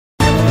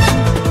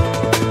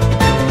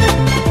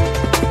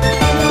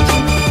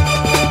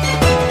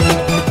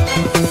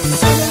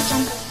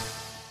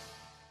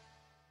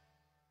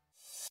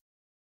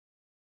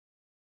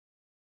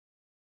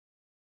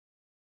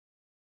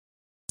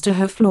to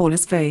her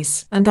flawless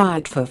face and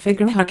diet for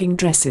figure-hugging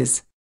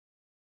dresses.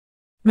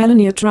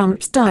 Melania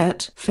Trump's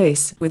diet,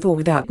 face with or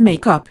without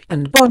makeup,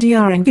 and body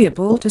are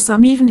enviable to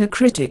some, even her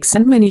critics,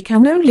 and many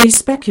can only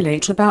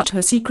speculate about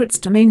her secrets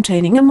to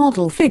maintaining a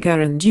model figure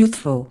and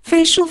youthful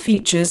facial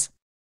features.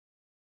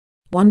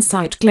 One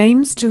site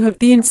claims to have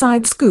the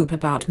inside scoop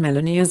about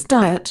Melania's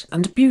diet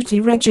and beauty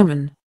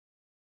regimen.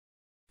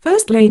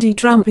 First Lady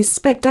Trump is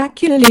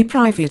spectacularly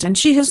private, and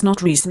she has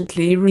not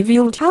recently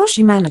revealed how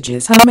she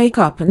manages her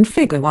makeup and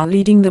figure while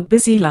leading the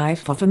busy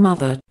life of a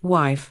mother,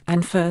 wife,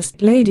 and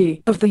First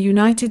Lady of the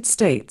United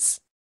States.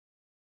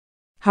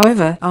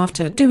 However,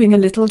 after doing a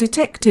little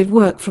detective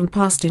work from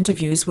past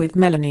interviews with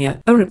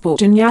Melania, a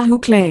report in Yahoo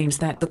claims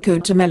that the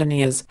code to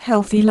Melania's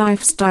healthy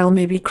lifestyle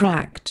may be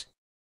cracked.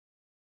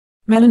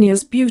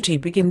 Melania's beauty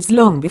begins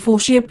long before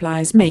she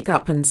applies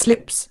makeup and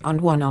slips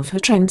on one of her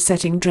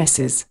trend-setting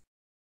dresses.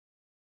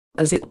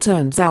 As it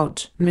turns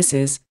out,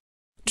 Mrs.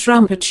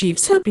 Trump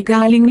achieves her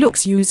beguiling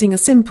looks using a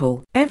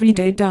simple,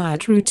 everyday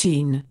diet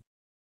routine.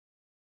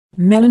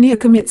 Melania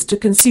commits to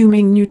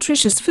consuming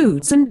nutritious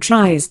foods and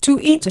tries to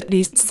eat at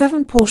least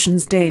 7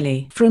 portions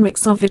daily for a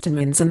mix of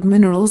vitamins and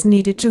minerals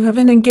needed to have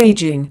an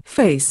engaging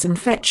face and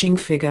fetching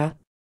figure.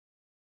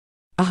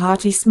 A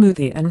hearty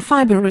smoothie and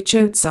fiber-rich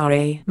oats are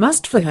a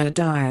must for her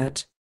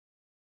diet.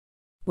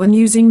 When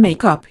using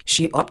makeup,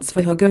 she opts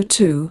for her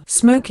go-to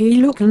smoky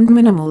look and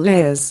minimal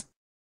layers.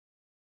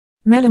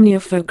 Melania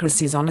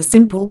focuses on a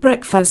simple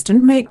breakfast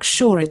and makes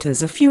sure it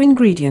has a few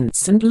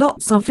ingredients and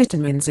lots of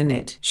vitamins in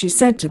it, she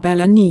said to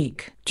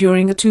Belanique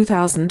during a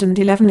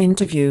 2011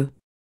 interview.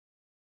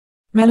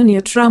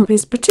 Melania Trump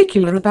is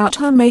particular about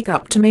her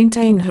makeup to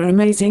maintain her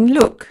amazing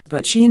look,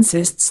 but she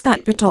insists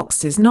that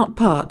Botox is not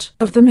part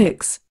of the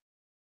mix.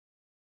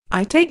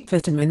 I take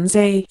vitamins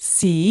A,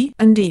 C,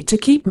 and D to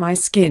keep my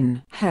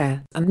skin,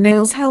 hair, and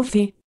nails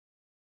healthy.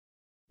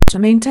 To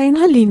maintain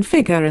her lean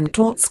figure and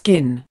taut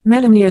skin,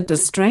 Melania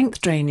does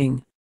strength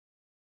training.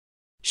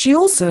 She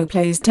also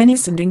plays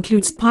tennis and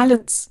includes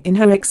pilates in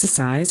her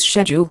exercise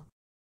schedule.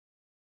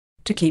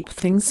 To keep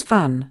things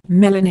fun,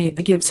 Melania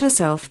gives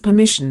herself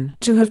permission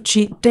to have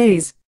cheat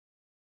days.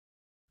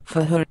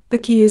 For her, the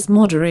key is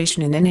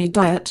moderation in any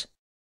diet.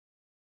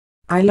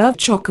 I love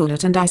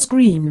chocolate and ice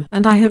cream,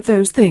 and I have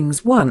those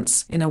things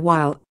once in a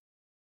while.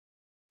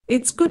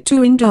 It's good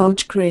to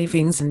indulge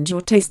cravings and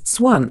your tastes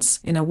once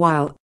in a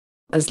while,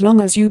 as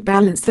long as you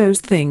balance those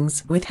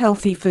things with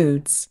healthy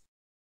foods.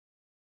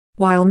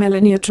 While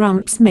Melania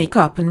Trump's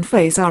makeup and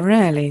face are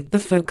rarely the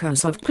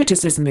focus of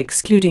criticism,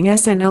 excluding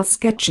SNL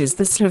sketches,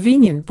 the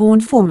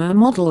Slovenian-born former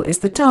model is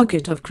the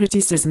target of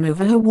criticism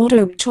over her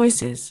wardrobe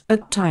choices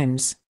at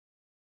times.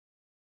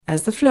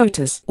 As the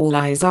floaters, all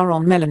eyes are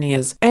on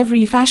Melania's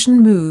every fashion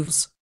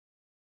moves.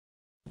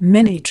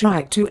 Many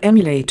try to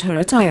emulate her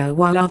attire,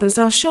 while others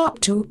are sharp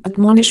to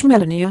admonish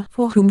Melania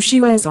for whom she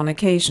wears on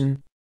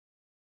occasion.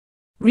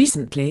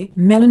 Recently,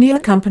 Melania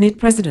accompanied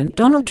President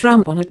Donald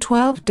Trump on a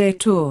 12-day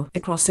tour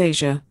across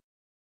Asia.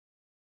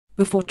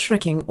 Before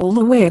trekking all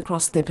the way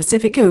across the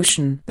Pacific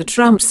Ocean, the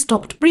Trumps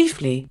stopped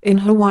briefly in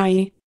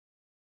Hawaii.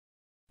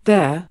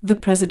 There, the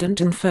President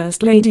and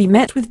First Lady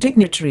met with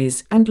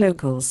dignitaries and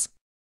locals.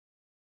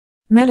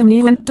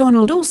 Melania and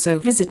Donald also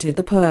visited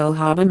the Pearl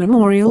Harbor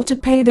Memorial to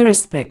pay their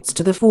respects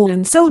to the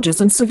fallen soldiers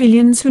and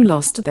civilians who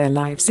lost their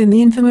lives in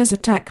the infamous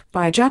attack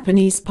by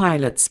Japanese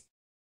pilots.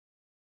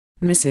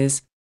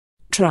 Mrs.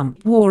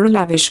 Trump wore a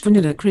lavish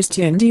vanilla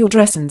Christian Dior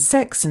dress and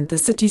Sex and the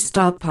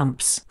City-style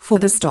pumps for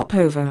the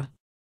stopover.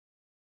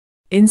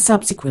 In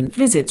subsequent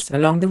visits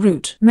along the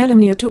route,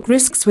 Melania took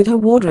risks with her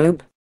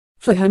wardrobe.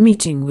 For her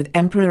meeting with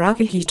Emperor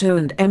Akihito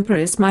and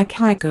Empress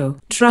Mikako,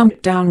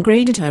 Trump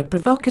downgraded her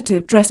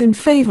provocative dress in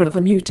favor of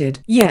a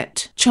muted,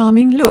 yet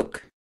charming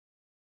look.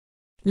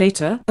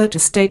 Later, at a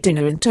state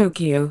dinner in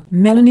Tokyo,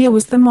 Melania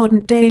was the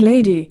modern-day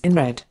lady in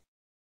red.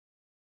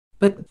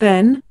 But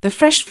then, the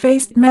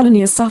fresh-faced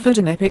Melania suffered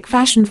an epic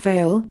fashion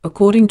fail,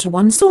 according to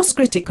one source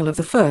critical of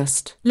the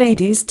First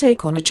Lady's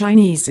take on a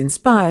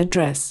Chinese-inspired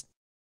dress.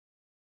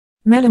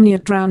 Melania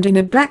drowned in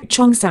a black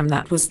cheongsam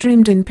that was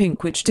trimmed in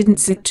pink, which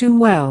didn't sit too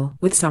well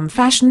with some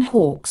fashion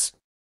hawks.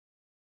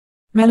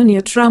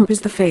 Melania Trump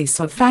is the face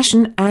of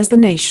fashion as the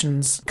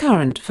nation's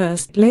current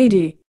First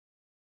Lady.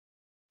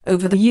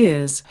 Over the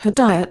years, her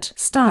diet,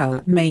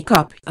 style,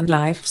 makeup, and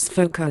life's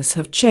focus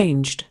have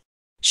changed.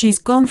 She's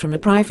gone from a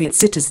private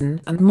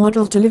citizen and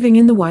model to living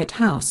in the White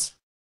House.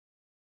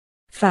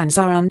 Fans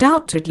are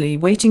undoubtedly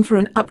waiting for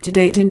an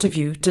up-to-date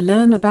interview to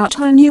learn about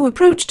her new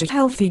approach to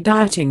healthy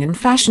dieting and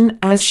fashion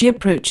as she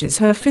approaches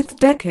her 5th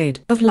decade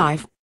of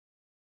life.